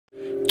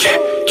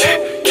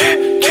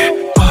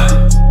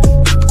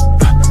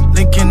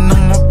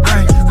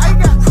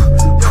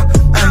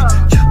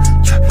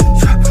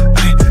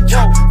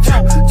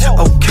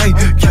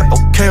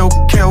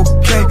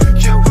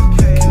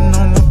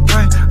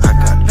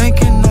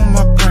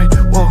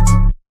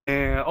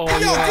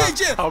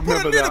Yeah, I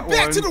remember put a that nigga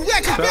back one. to the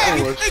record, That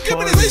baby. was And give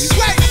me funny. this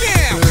right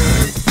now.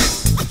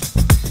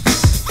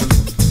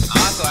 I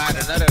also had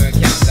another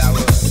account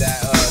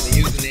that the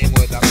username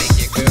was I make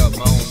your girl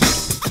moan.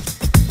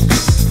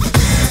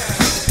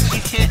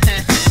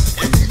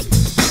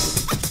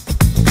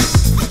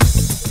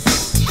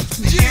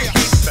 Yeah.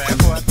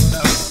 What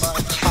the fuck?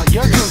 I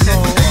guess there's no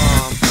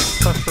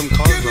custom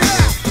cards on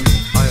there.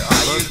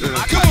 I looked My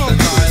at it. custom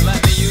card let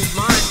me use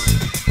mine.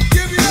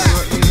 Give me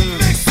that.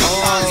 Make some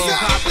noise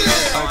out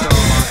there. I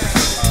don't.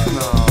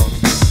 No.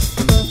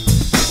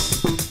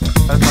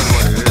 That's not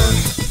what it is.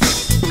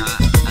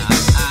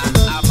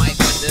 I might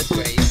win this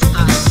race.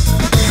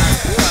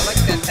 Ooh, I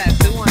like that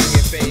tattoo on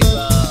your face.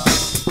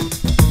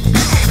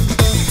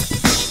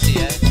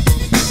 GTA.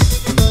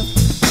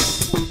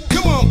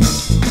 Come on.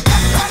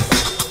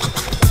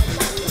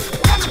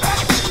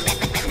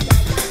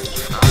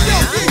 Yo,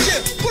 DJ,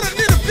 put a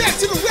nigga back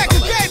to the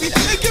record, baby.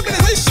 And give me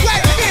this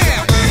right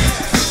now.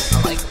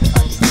 I like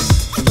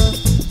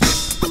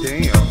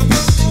Damn.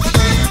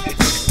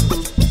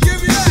 Give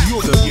me that. You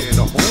over there getting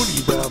a horny,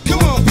 bad boy.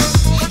 Come on.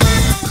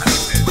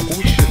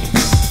 Oh shit.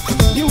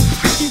 You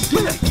freaking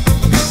dick.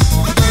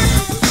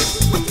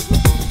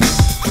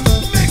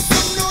 Make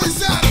some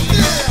noise out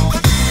there.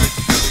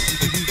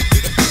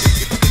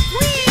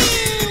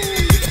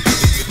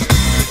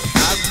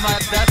 how's my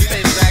dust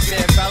face back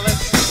there,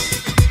 fellas?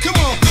 Come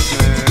on.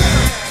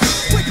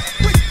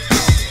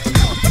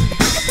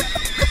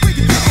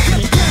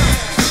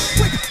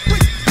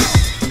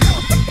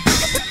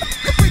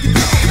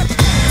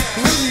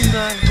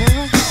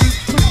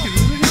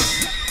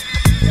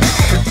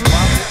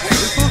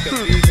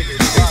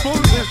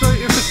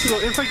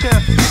 It's like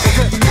that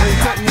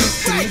new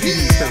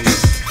community thing.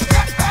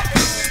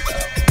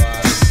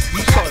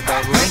 You saw it,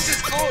 Bad Boom. This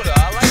is cool though.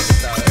 I like it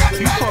though.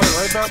 You saw it,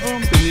 right, Bad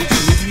Boom? The new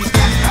community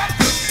thing?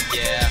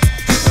 Yeah.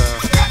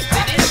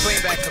 They need to bring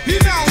back You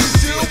community. know what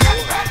to do.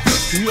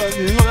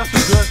 You know that's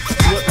a good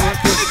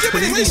Give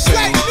me community this thing.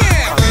 right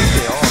now. I think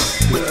they are.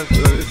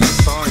 It's a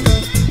sign.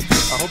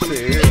 I hope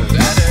they They is.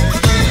 better.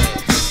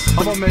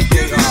 I'm gonna make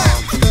it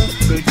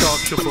big dog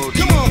triple G.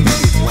 Come on.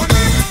 one.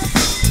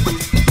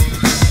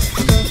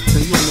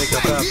 Then you gonna make a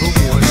Bad Boom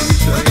one. And you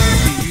should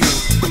see you.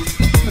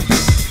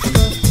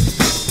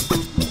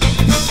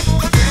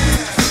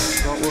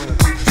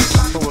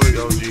 Don't worry,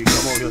 OG.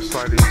 I'm over here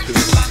sliding too.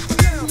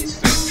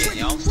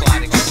 Yeah, I'm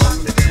sliding all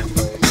over the damn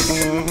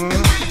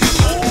place.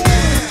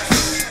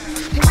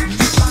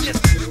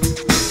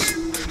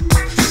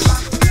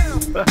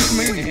 That's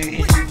me.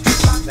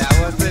 That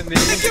wasn't me.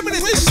 Give me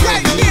this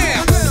right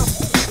now.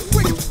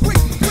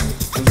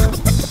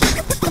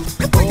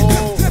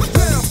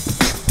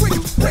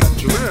 That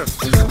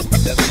drift.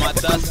 Does my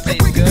dust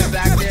taste good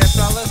back there,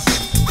 fellas?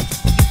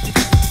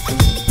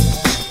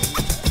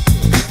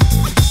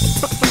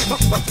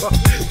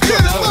 Get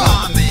him No up.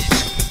 comment.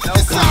 No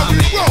That's how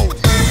we comment. roll.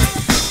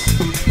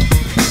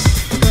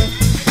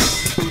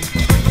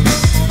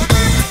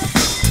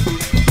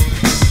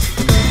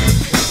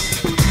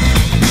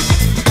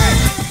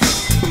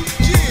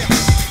 Yeah.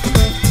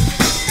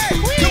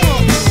 Come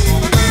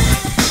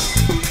on.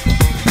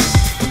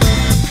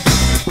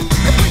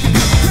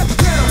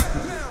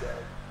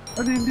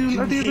 I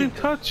didn't even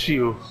touch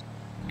you.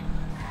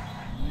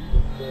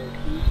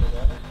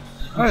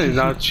 I did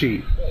not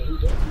cheat.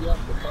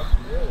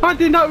 I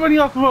did not run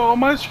you off the road. On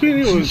my screen,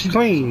 it was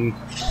clean.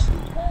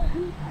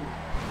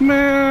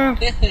 Man,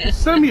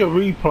 send me a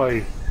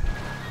replay.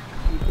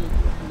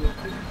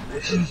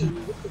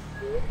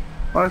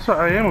 That's what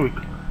I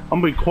am.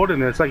 I'm recording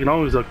this. I can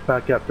always look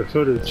back at the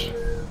footage.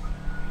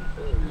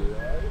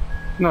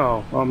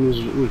 No, I'm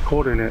just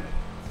recording it.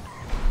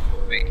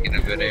 Making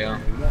a video.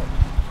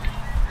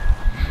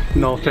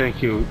 No,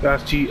 thank you.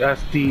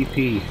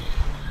 SDP.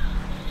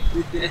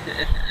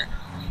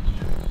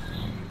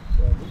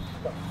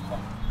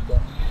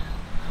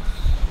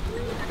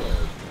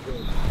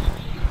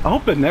 I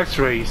hope the next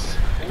race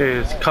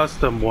is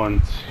custom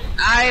ones.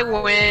 I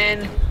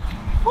win.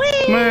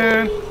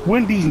 Man,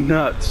 Wendy's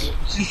nuts.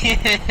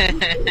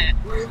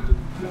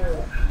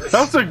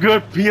 That's a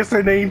good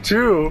PSA name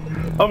too.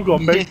 I'm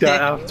gonna make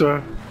that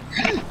after.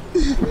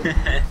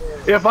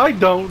 If I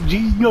don't,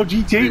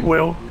 GTA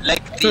will.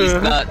 Like these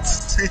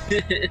nuts.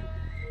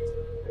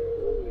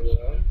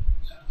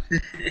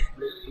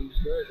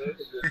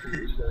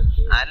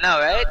 I know,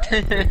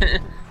 right?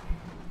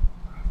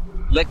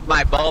 Lick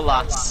my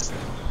bolas.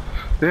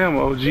 Damn,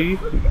 OG.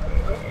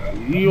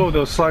 You over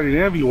there sliding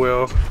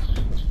everywhere.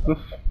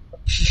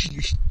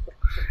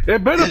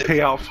 It better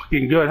pay out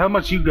fucking good. How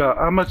much you got?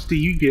 How much do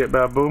you get,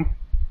 Baboom?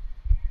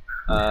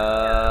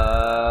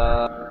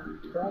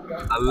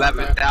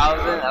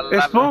 11,000.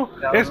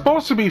 It's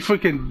supposed to be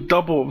freaking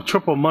double,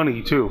 triple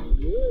money too.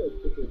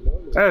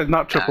 That is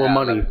not triple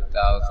money.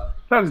 11,000.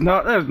 That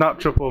is not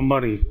triple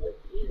money.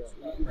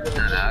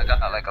 I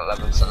got like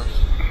 11 something.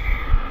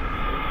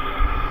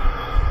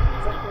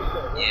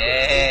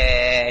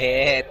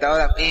 Yeah, throw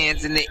them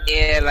hands in the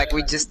air like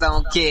we just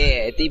don't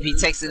care. DP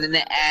texting in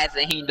the ass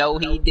and he know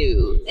he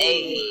do.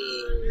 Hey.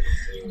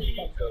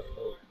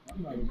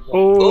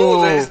 Oh, Oh,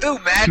 let's do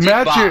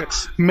magic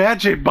box.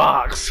 Magic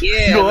box.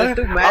 Yeah, You know let's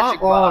what? do magic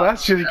Oh,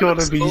 box. that shit's That gonna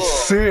looks be cool.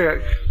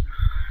 sick.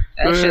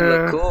 That shit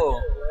look Yeah.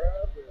 cool.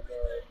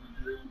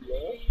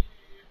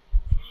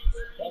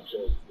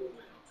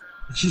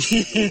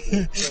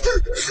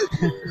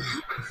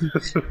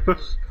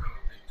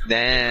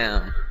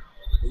 Damn.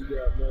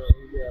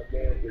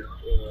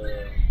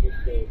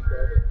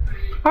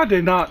 I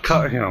did not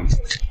cut him.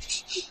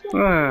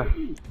 I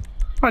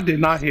did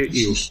not hit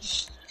you.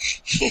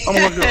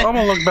 I'm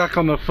gonna look back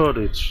on the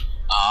footage.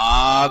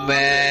 Aw,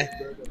 man.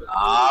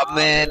 Aw,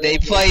 man. They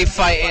play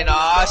fighting.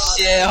 Aw,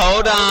 shit.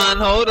 Hold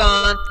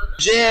on.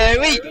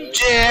 Jerry.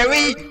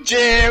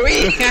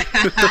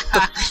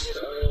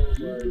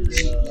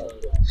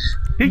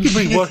 He can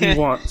be what he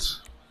wants.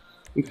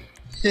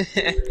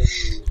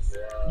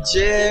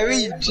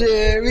 Jerry.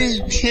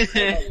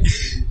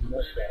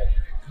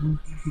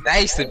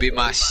 That used to be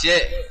my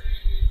shit.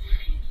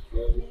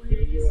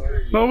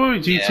 No worry,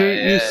 GT.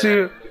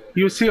 Yeah.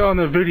 You see it on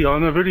the video.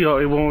 On the video,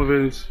 it won't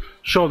even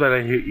show that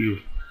I hit you.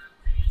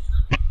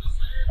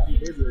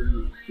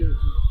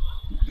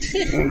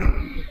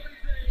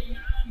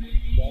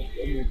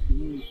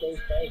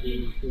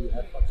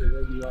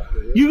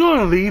 You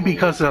gonna leave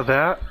because of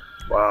that?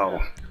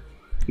 Wow.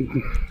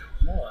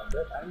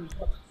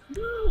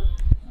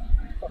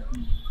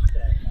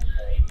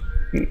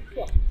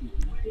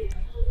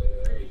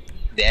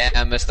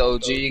 Damn, Mr.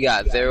 OG, you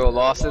got 0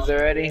 losses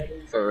already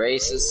for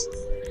races.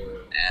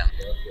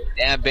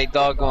 Damn, big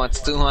dog going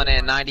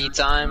 290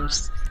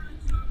 times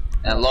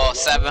and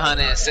lost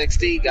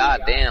 760.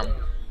 God damn.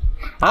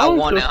 I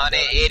won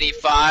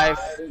 185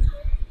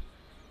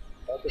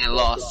 and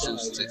lost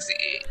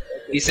 268.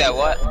 He said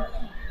what?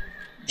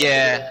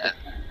 Yeah,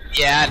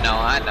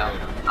 I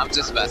know. I'm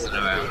just messing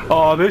around.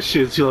 Oh, this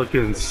shit's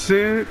looking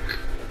sick.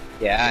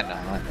 Yeah, I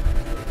know.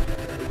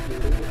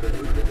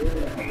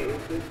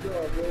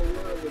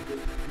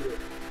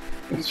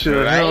 Shit,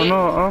 Right? hell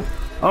no.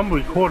 I'm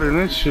recording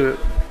this shit.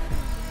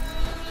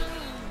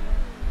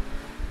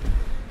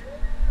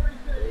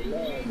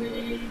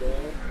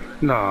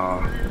 Nah,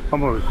 I'm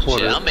gonna record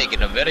Shit, it. I'm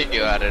making a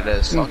video out of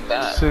this. Fuck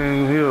that.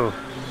 Same here.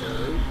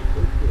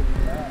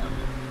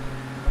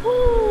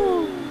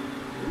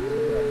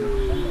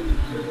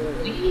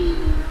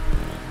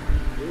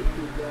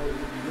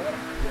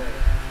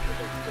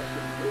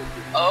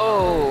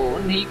 Oh,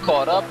 and he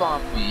caught up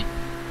on me.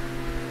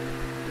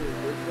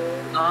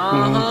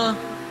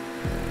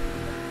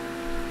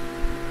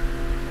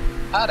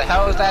 How the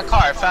hell is that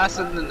car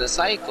faster than the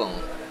cycle?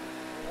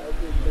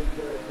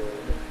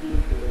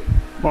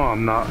 Oh,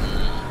 I'm not.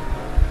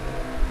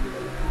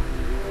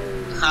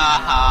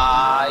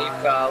 Haha, you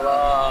fell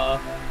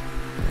off.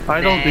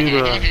 I don't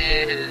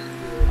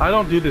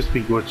do the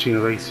speed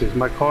glitching races.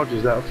 My car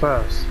is that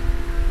fast.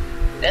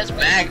 That's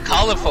mad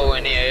colorful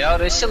in here, yo.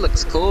 This shit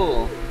looks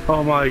cool.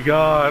 Oh my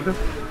god.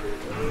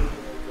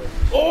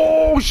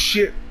 Oh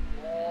shit.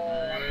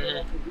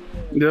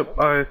 Yep,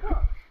 I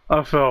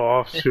fell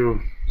off too.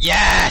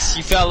 Yes,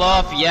 you fell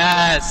off.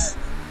 Yes.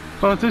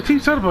 Oh, the team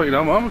celebrating.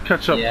 I'm gonna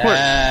catch up quick.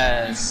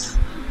 Yes.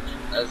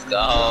 Let's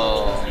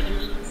go.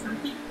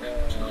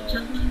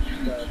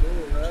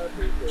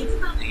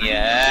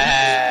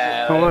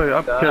 Yeah. Oh wait,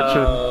 let's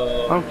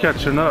I'm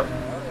catching up.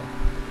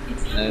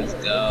 Let's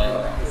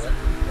go.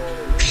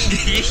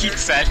 He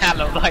said I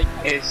don't like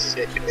this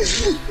shit.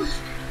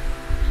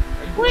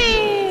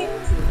 Whee!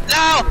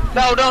 No!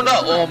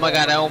 Oh my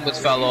god, I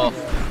almost fell off.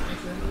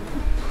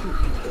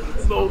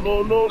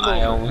 No.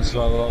 I almost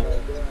fell off.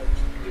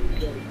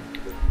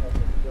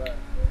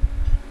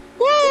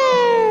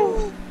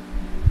 Woo!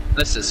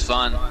 This is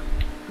fun.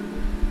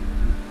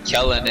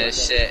 Killing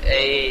this shit.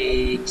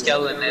 Hey,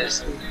 killing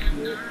this.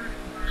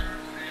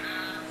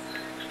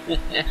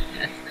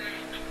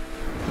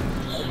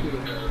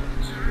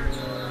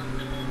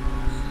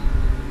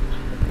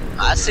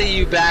 I see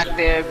you back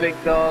there, big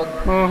dog.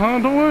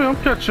 Don't worry, I'm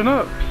catching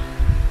up.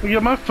 I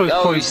get my first Go,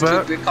 you place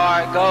back. stupid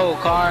car, go.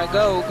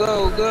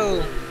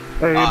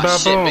 Hey, Aw, Baboon.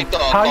 shit, big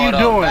dog How you caught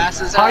up doing?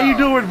 fast as How you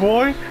hell. doing,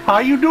 boy? How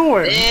you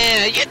doing?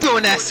 Yeah, you're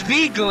doing that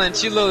speed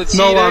glitch, you little cheater.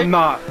 No, I'm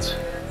not.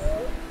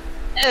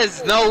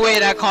 There's no way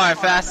that car is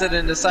faster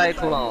than the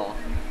Cyclone.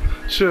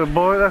 Shit,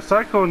 boy, that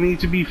Cyclone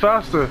needs to be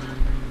faster.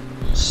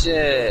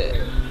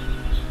 Shit.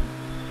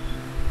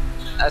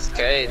 That's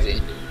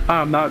crazy.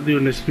 I'm not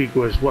doing the speed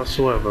glitch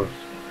whatsoever.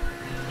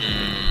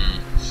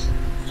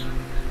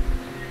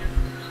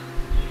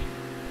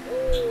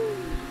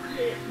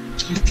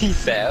 He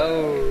said,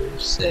 oh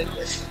shit.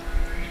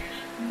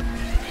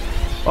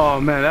 Oh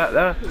man,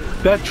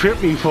 that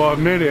tripped me for a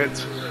minute.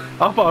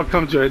 I thought I'd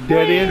come to a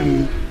dead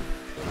end.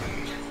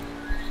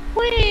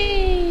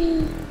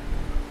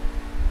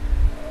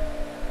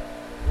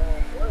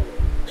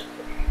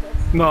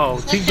 No,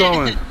 keep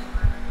going.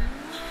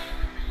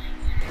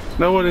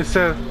 That would have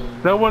said.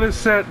 That would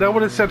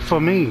have said for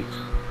me.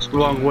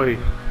 Wrong way.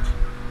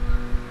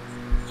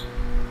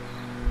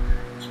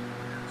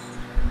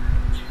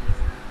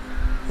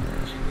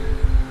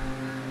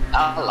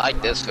 I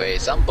like this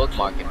race. I'm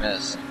bookmarking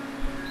this.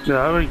 Yeah,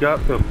 I already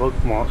got the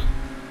bookmark.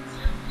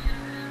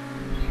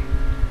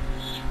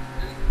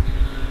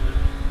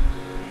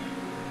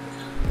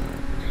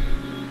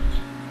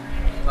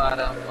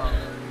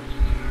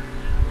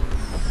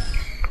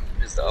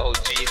 It's the OG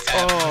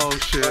time. Oh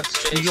shit.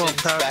 You gonna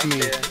pass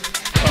me.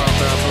 Oh,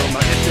 bro, my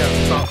hit that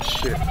stop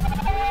shit.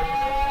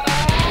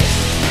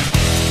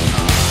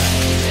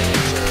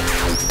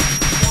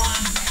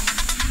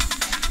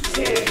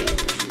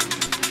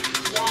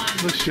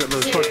 This shit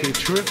looks fucking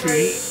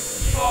trippy.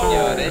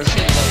 Yo, this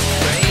shit looks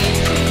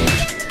crazy.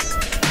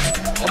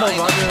 Oh my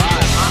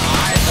god, my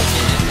eyes are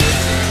getting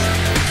dizzy.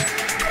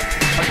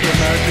 I can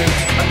imagine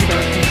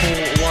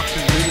people watch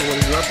this video when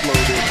it's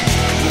uploaded.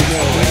 They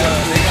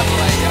gotta be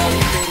like, yo,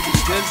 you made me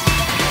dizzy.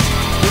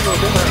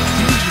 They have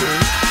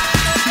seizures.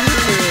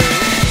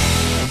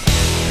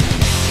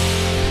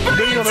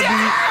 They're gonna be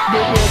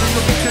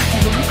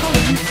texting them, you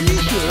calling me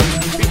seizures.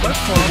 Hey, my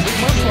father,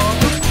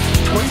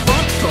 great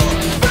rock star.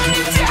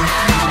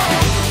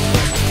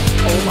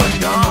 Oh my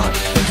god,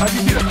 I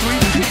can get a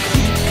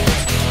 360.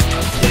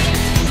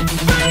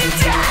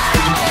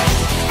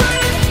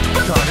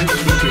 God, it's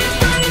stupid.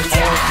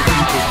 All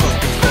the people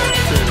fucking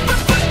crossfit.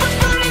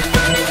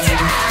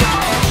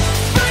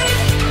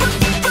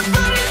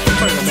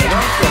 Wait a minute,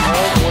 that's the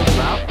whole one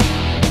lap?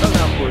 That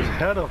lap was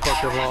hella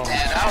fucking long.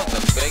 Man, that was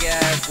a big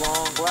ass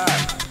long lap.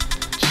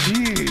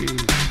 Jeez.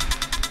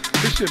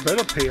 This shit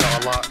better pay out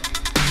a lot.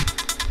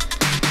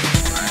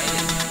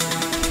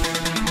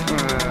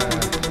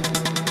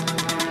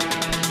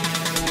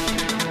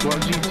 What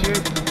GTA?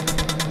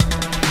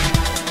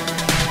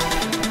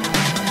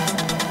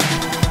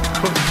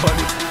 What's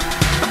funny?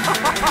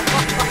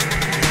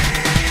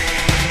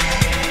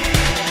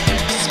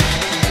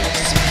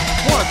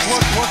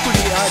 What would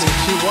he add it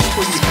to? What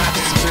would he add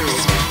it to?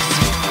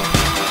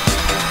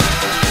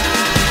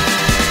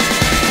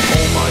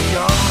 Oh my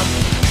god,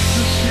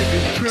 this shit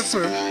is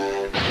tripper.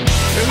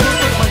 It looks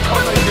like my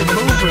car ain't even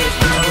moving.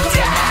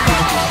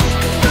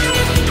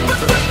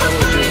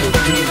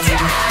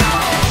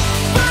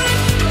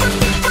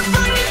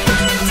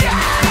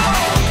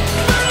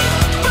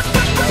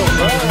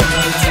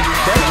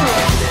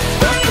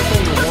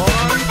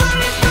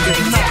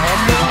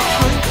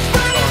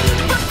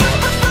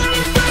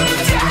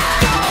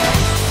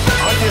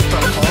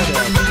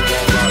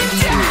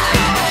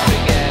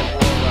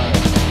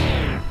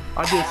 I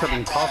did some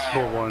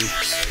impossible ones. Oh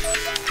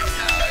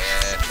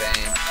yeah,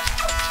 same.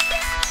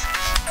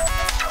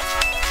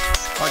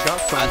 I got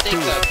some I think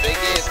too. the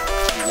biggest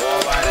wall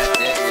ride I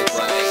did was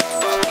like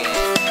fucking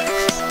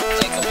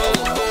like a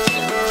roller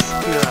coaster.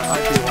 Yeah, I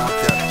do want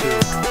that too.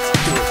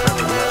 It was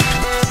hella nuts.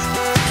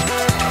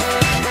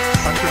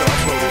 I should have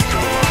uploaded to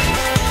my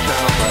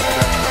channel, but that's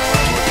not why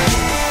I wasn't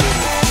even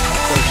recording.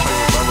 I was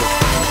playing with other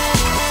friends.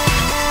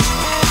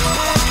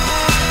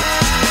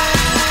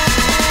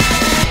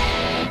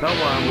 That's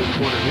why I'm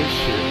recording this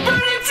shit.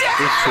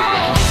 This shit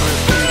was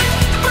crazy.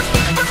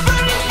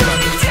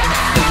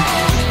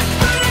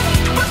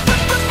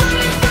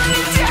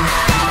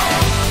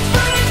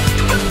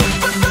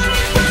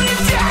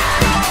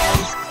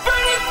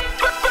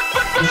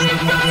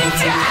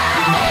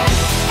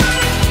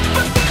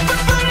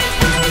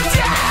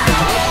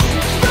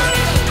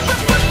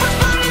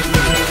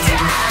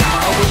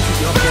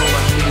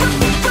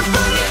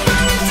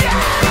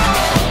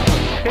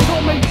 It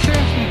don't make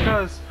sense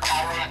because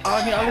I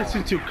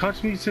listen to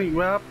country music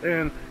rap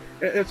and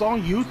it's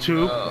on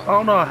YouTube. I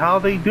don't know how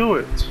they do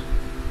it.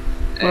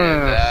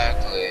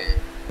 Exactly.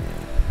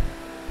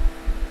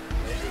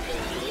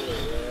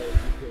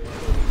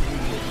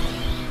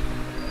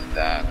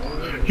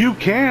 You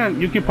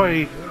can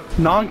play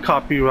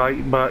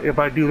non-copyright, but if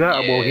I do that,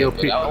 I won't hear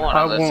people. I want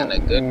to listen to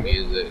good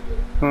music.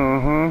 I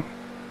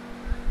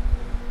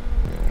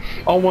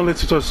want to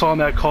listen to a song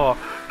that called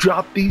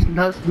 "Drop These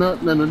Nuts."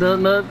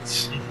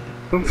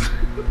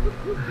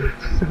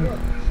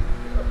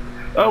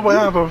 I would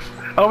have a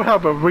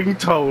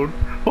ringtone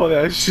for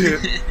that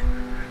shit.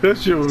 That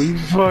shit would be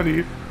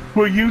funny.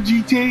 Will you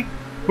GT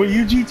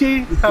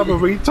have a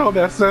ringtone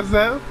that says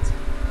that?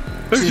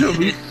 That should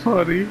be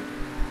funny.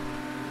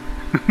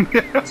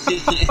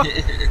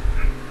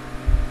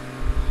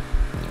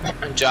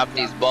 Drop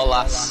these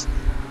bolas.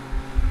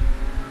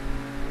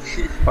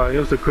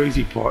 Here's the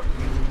crazy part.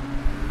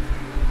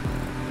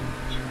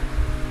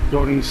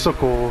 Joining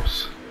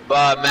circles.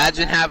 But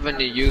imagine having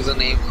a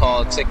username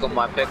called Tickle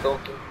My Pickle.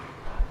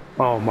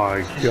 Oh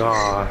my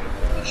god.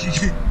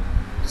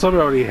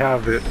 Somebody already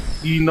have it.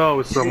 You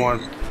know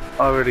someone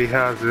already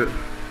has it.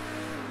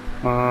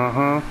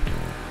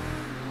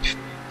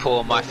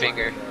 Pull my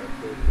finger.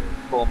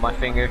 Pull my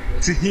finger.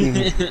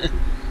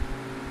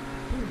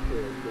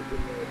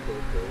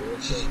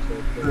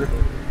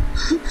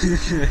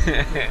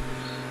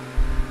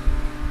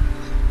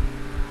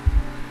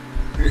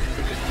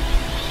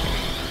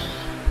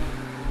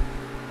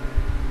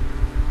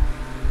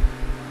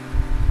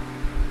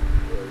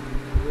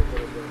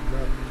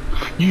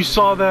 You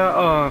saw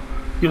that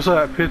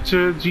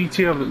picture,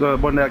 GT, of the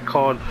one that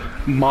called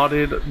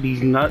modded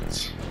these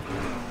nuts?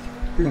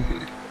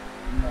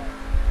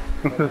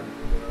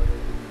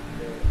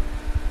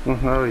 I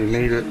already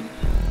made it.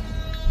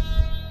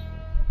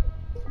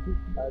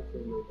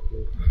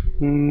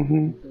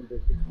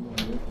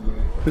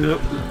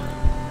 Yep.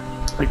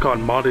 They call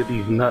modded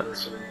these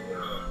nuts.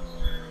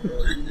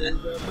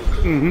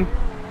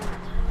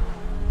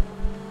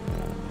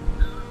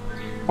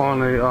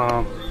 On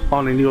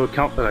a new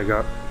account that I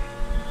got.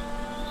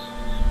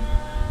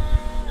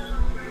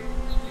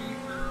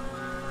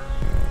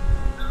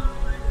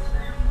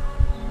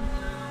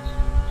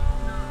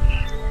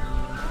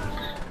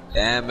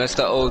 Damn,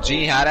 Mr.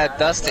 OG, how that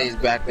dust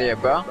taste back there,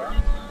 bro?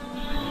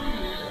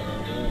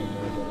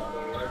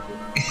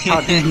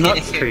 How these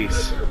nuts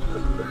taste.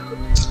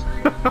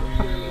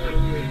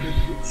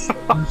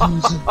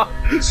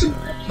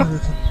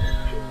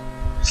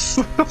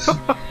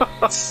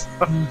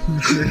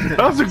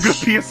 That's a good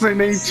PSN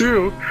name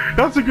too.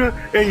 That's a good.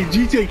 Hey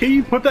GTA, can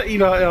you put that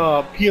in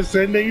a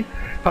PSN name?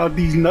 How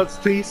these nuts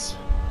taste?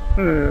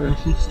 I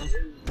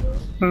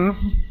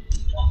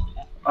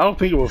don't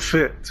think it will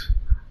fit.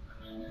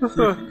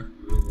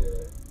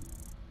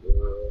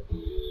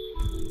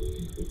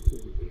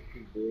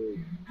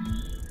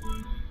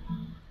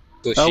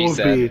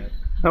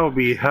 That would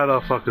be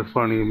hella fucking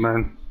funny,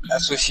 man.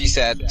 That's what she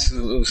said. It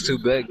was too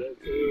big.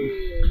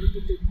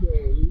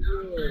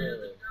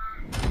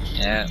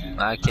 Yeah,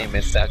 I came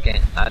in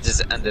second. I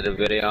just ended the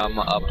video. I'm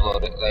gonna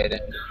upload it later.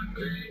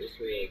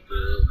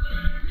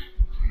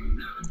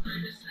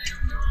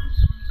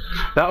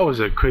 That was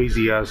a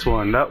crazy ass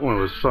one. That one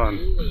was fun.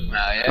 Oh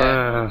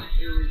yeah.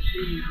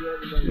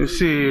 Let's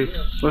see.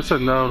 What's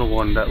another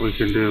one that we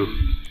can do?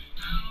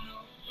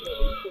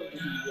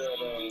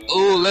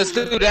 Ooh, let's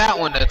do that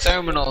one. The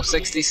Terminal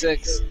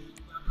 66.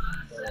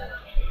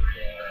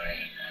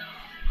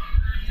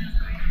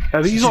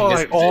 And these are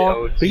like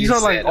all. These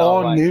are like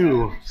all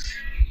new.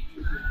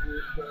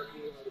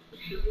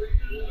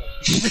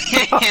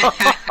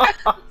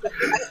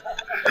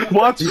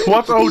 Watch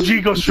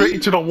OG go straight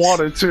into the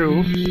water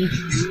too.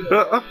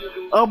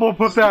 I'm gonna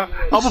put that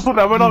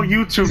right on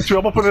YouTube too.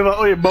 I'm gonna put it an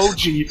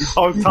emoji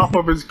on top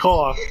of his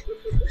car.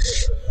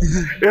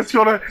 It's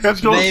gonna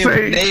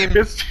say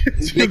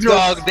Big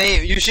Dog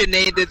Dave. You should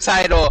name the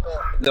title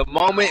 "The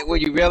Moment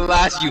When You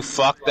Realize You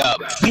Fucked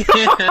Up." Then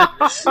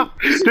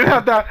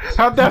have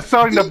that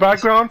sound in the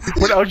background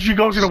when OG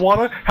goes in the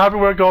water. Have it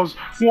where it goes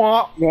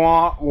wah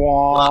wah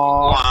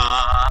wah.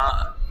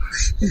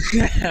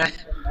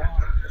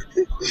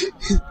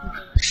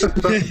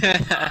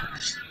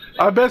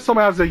 I bet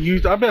someone has a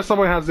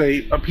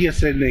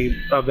PSN name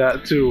of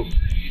that too.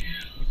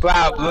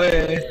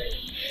 Probably.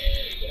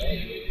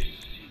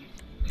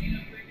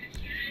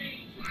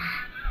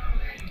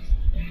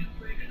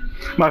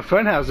 My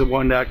friend has the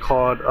one that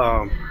called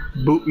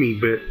 "Boot Me,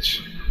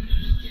 Bitch."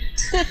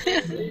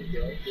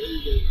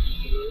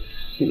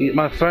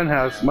 my friend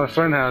has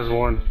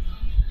one.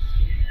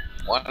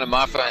 One of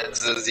my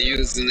friends'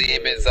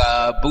 username is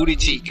Booty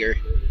Cheeker.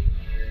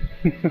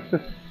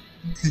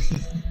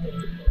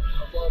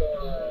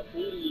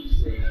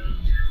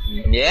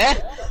 Yeah,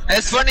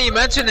 it's funny you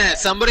mention that.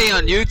 Somebody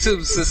on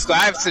YouTube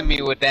subscribed to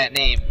me with that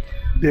name.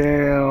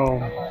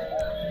 Damn.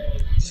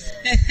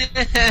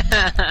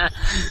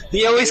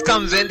 He always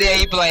comes in there,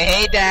 he be like,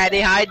 "Hey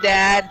daddy, hi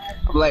dad."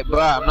 I'm like,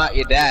 "Bro, I'm not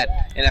your dad.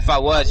 And if I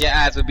was, your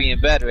eyes would be in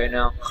bed right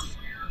now."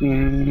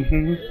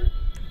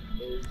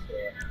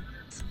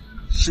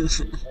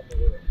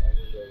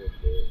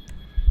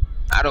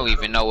 I don't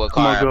even know what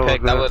car I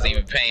picked. I wasn't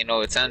even paying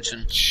no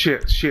attention.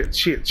 Shit.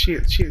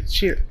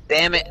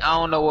 Damn it, I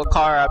don't know what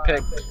car I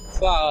picked.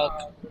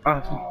 Fuck.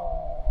 I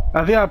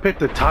think I picked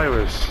the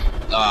Tyrus.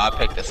 Oh, I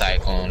picked the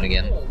Cyclone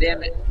again.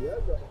 Damn it.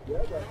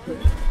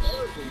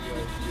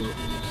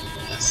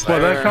 Well,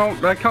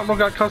 that count don't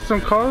got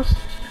custom cars?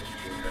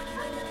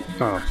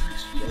 Oh.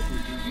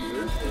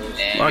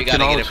 Man, we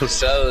gotta get a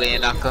facility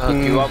and I can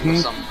hook you up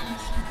with something.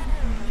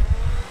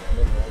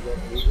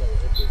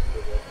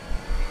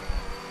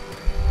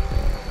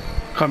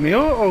 Come here,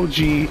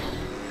 OG.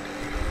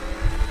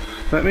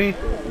 Let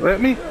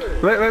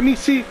me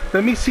see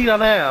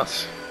that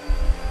ass.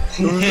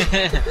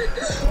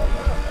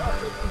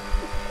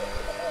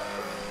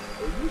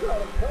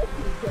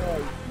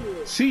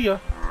 See ya.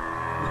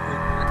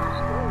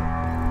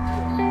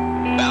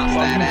 Bounce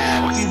that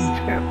ass.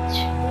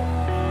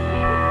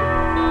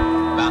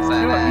 Bounce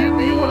that ass.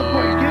 You wanna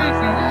play games?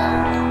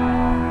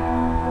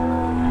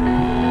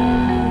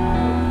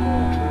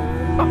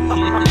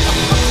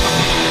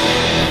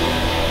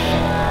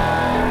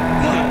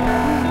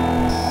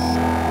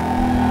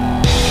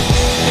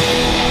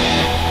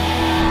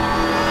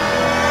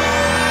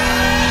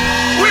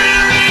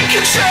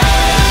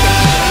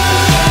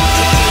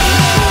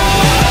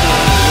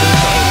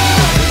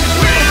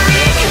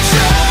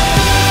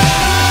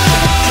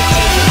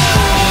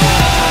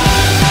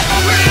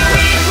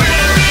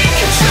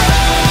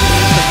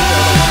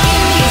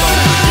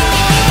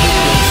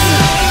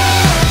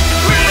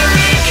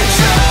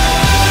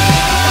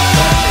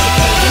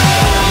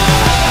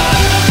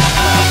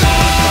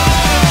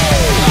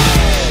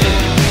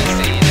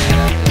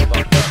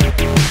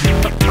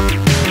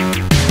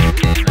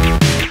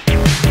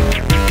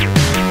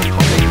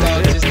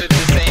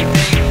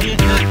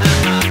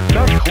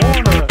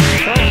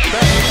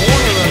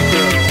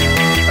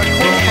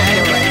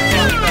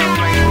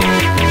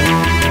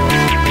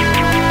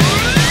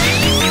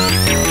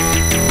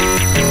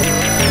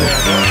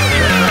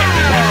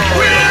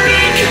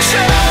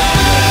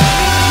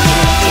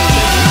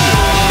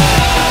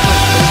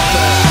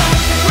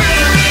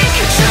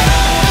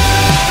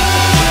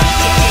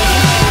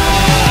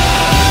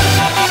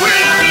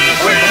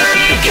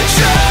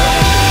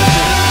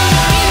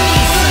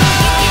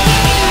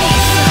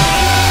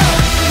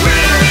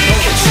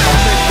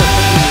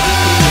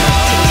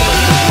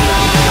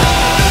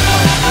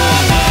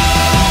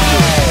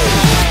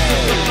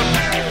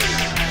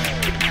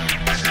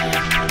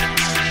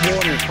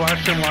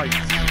 lights.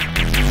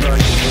 So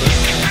I can do it.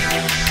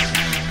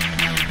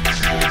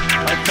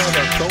 I tell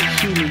them, don't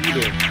shoot me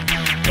either.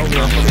 Oh,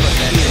 well, I'm gonna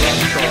shoot a rock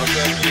star.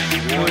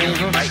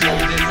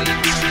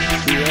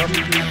 Yep.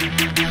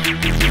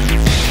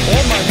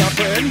 Or might not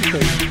for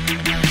anything.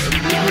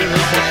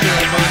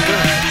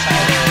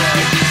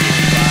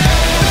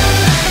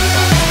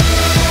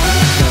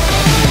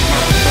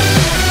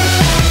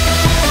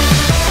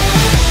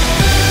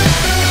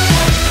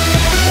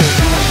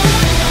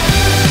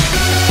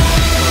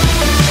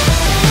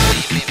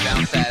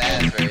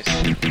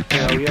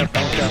 Hell yeah,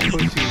 bounce that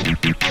pussy.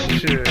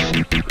 Shit.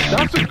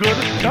 That's a good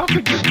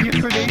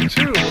yesterday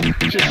too.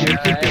 Shit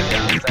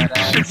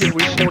get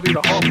reported a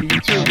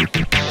heartbeat too.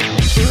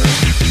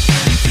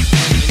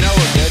 You know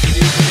what good to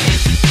do for me?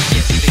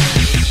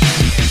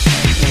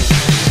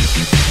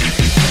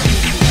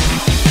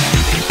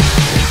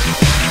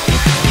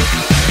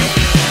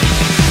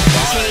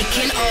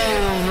 Taking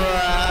over.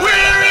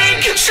 We're in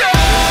control.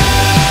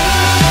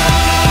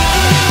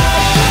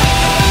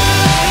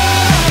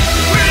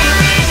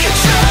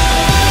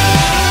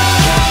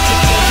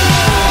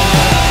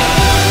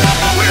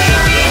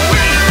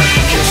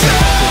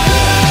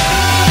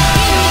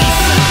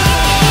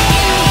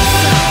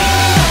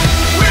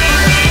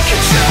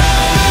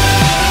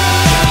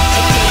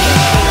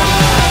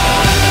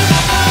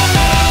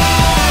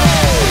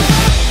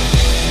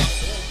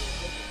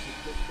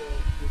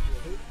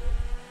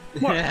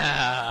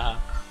 Yeah.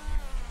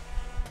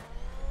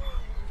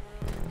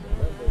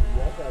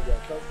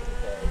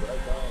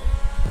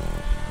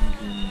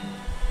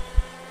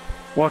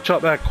 Watch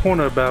out that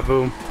corner,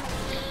 baboon.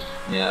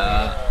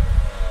 Yeah.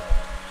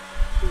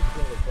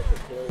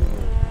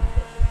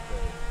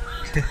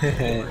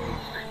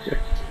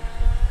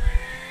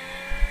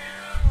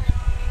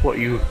 What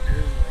you?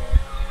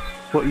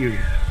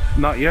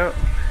 Not yet?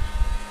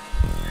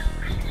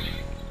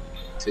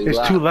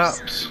 It's 2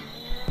 laps.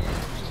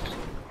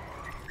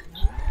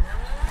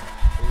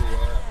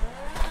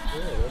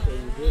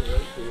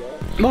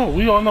 No,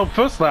 we on the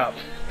first lap.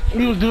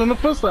 We was doing the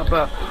first lap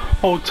that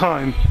whole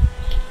time.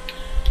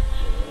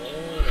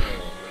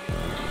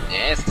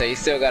 Yeah, so you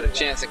still got a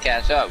chance to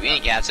catch up. You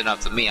ain't catching up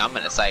to me. I'm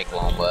in a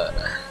cyclone, but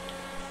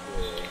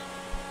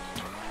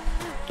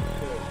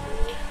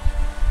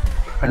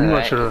I knew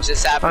I should have.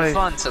 just having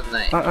fun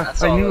tonight.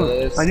 That's all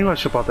it is. I knew I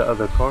should have bought that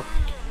other car.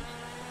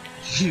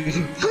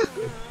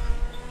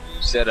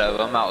 Shut up!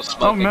 I'm out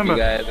smoking you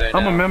guys right now.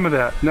 I'm remember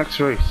that next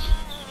race.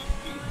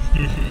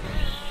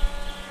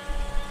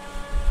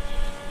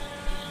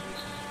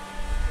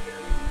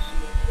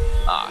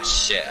 Oh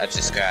shit! I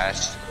just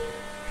crashed.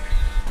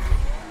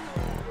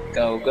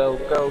 Go, go,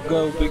 go,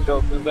 go, big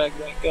go, big back,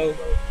 big go.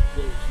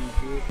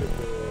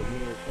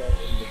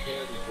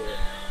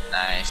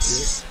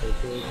 Nice.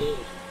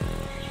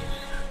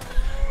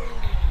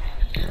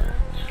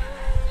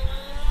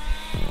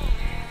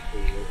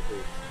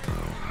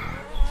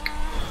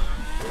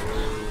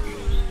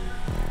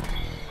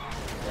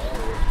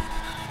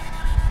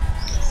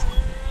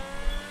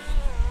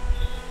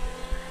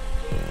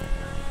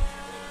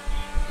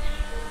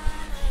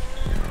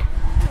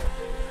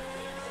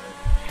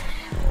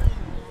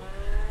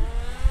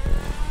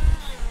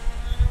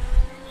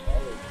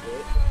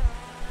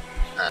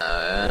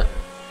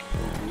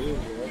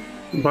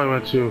 Probably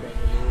went to.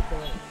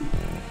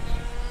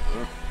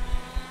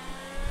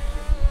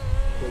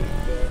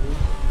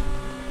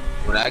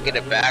 When I get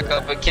a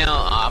backup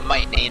account, I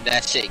might name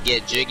that shit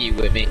Get Jiggy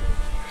with me.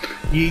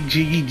 Get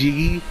jiggy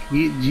jiggy,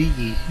 get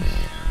jiggy.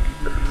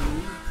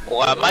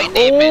 Or I might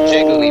name it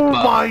Jigglypuff.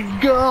 Oh my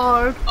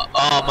god!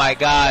 Oh my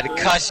god,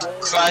 Crush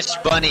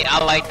Bunny,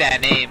 I like that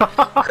name.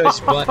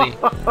 Crush Bunny.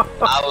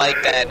 I like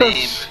that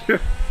name.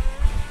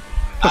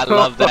 I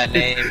love that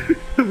name.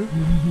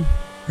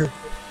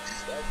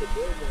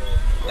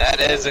 That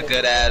is a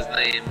good ass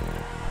name.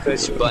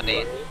 Kush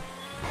Bunny.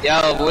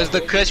 Yo, where's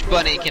the Kush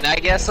Bunny? Can I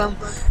get some?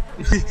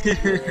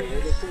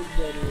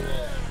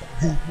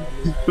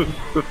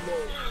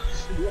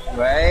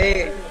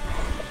 Right?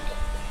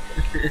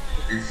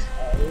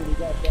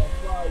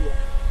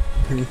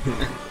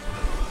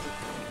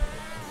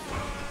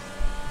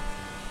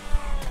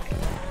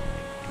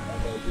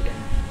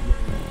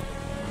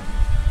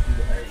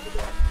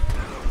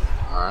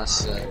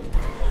 Awesome.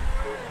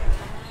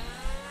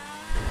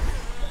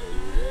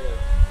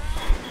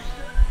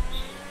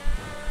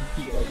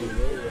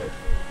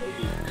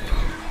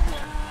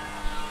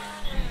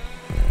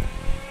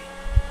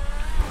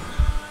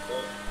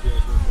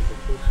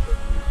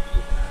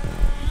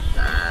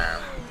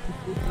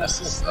 That's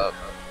what's up.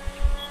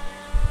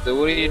 So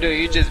what do?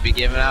 You just be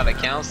giving out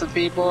accounts to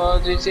people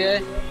on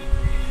GTA?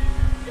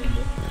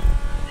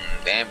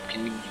 Damn,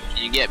 can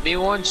you get me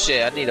one?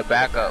 Shit, I need a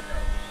backup.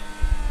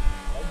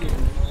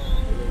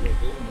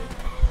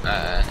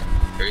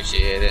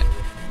 Appreciate it.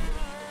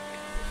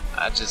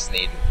 I just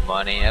need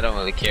money. I don't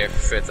really care if it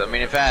fits. I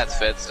mean, if it has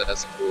fits,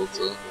 that's cool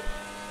too.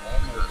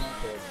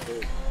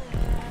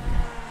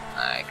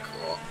 Alright,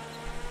 cool.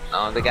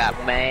 Oh, they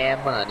got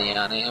mad money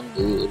on it. I'm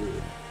good.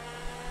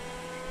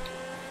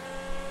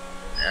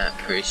 I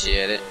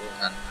appreciate it.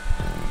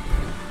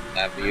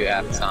 whenever you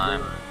have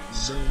time.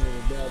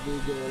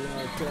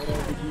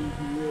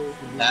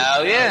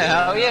 Hell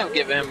yeah, I'm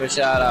giving him a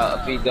shout out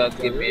if he does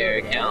give me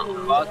an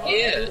account. Fuck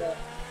yeah.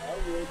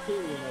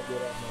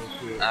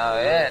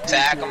 Oh yeah,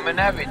 tag him and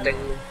everything.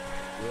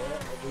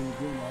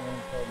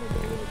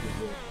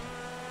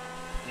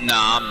 No,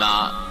 I'm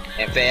not.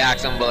 If they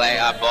ask him, be like,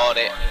 I bought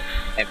it.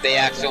 If they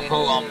ask him who,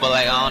 I'm be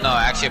like, I don't know,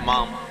 ask your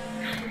mom.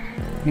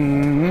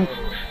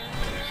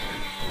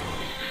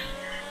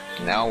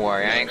 Don't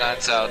worry, I ain't gonna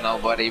tell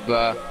nobody,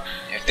 but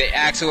if they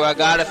ask who I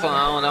got it from,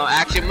 I don't know,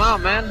 ask your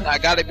mom, man. I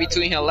got it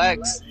between her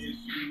legs.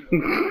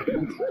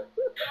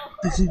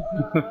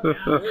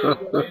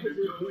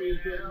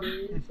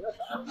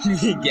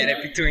 Get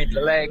it between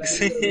the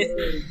legs.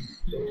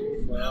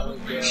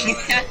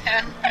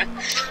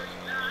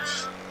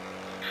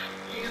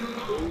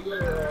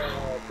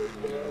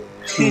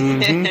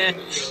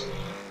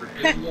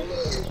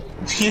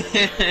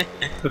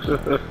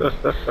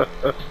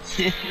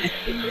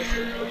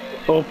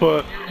 Or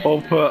put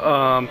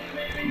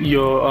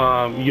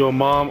your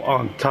mom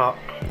on top.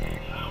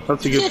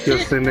 That's a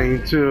good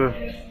name too.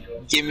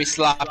 Give me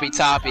sloppy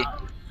toppy.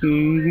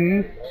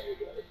 In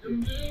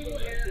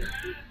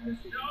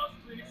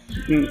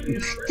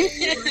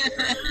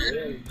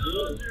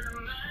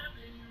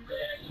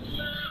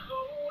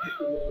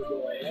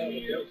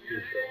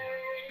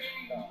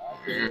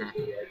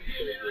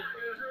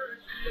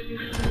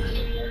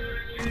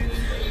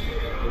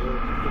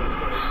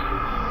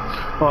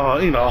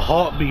a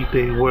heartbeat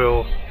they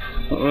will.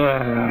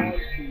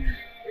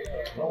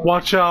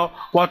 Watch out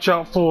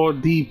for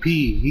DP.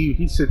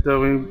 He sit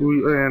there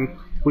and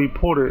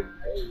reported.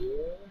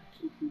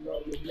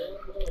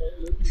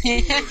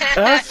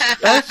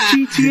 That's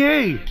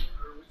GTA.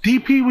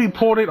 DP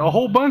reported a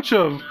whole bunch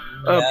of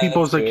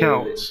people's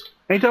accounts.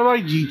 Ain't that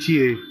right,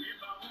 GTA?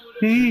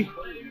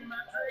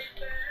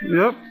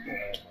 Yep.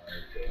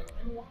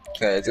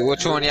 Okay, so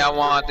which one y'all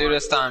want to do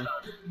this time?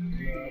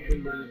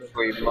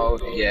 Free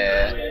mode,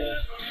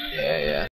 yeah.